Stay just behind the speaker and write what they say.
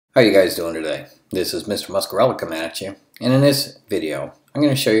How are you guys doing today? This is Mr. Muscarella coming at you, and in this video I'm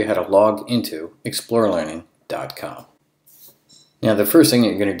going to show you how to log into ExploreLearning.com. Now the first thing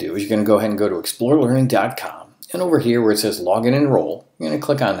you're going to do is you're going to go ahead and go to ExploreLearning.com, and over here where it says Login and Enroll, you're going to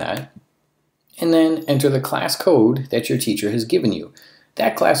click on that and then enter the class code that your teacher has given you.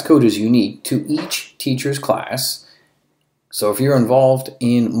 That class code is unique to each teacher's class. So if you're involved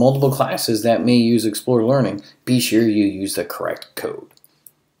in multiple classes that may use Explore Learning, be sure you use the correct code.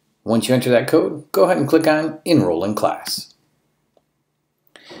 Once you enter that code, go ahead and click on Enroll in Class.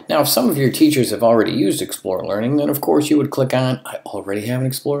 Now, if some of your teachers have already used Explore Learning, then of course you would click on I already have an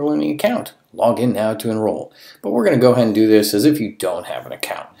Explore Learning account. Log in now to enroll. But we're going to go ahead and do this as if you don't have an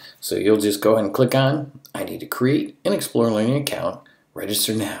account. So you'll just go ahead and click on I need to create an Explore Learning account.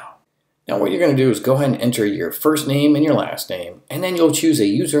 Register now. Now what you're going to do is go ahead and enter your first name and your last name, and then you'll choose a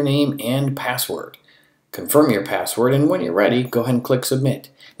username and password. Confirm your password, and when you're ready, go ahead and click Submit.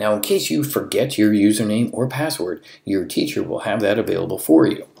 Now, in case you forget your username or password, your teacher will have that available for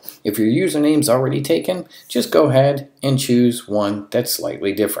you. If your username's already taken, just go ahead and choose one that's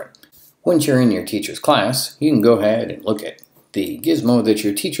slightly different. Once you're in your teacher's class, you can go ahead and look at the gizmo that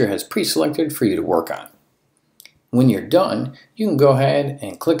your teacher has pre-selected for you to work on. When you're done, you can go ahead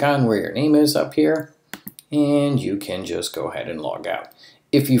and click on where your name is up here, and you can just go ahead and log out.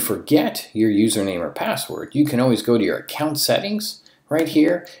 If you forget your username or password, you can always go to your account settings right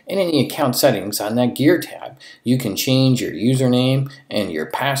here, and in the account settings on that gear tab, you can change your username and your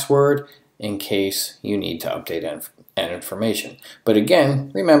password in case you need to update that information. But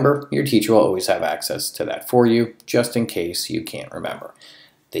again, remember, your teacher will always have access to that for you, just in case you can't remember.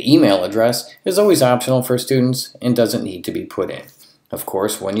 The email address is always optional for students and doesn't need to be put in. Of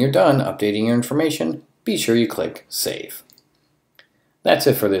course, when you're done updating your information, be sure you click Save. That's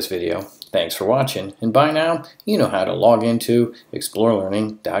it for this video. Thanks for watching, and by now, you know how to log into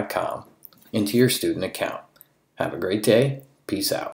ExploreLearning.com into your student account. Have a great day. Peace out.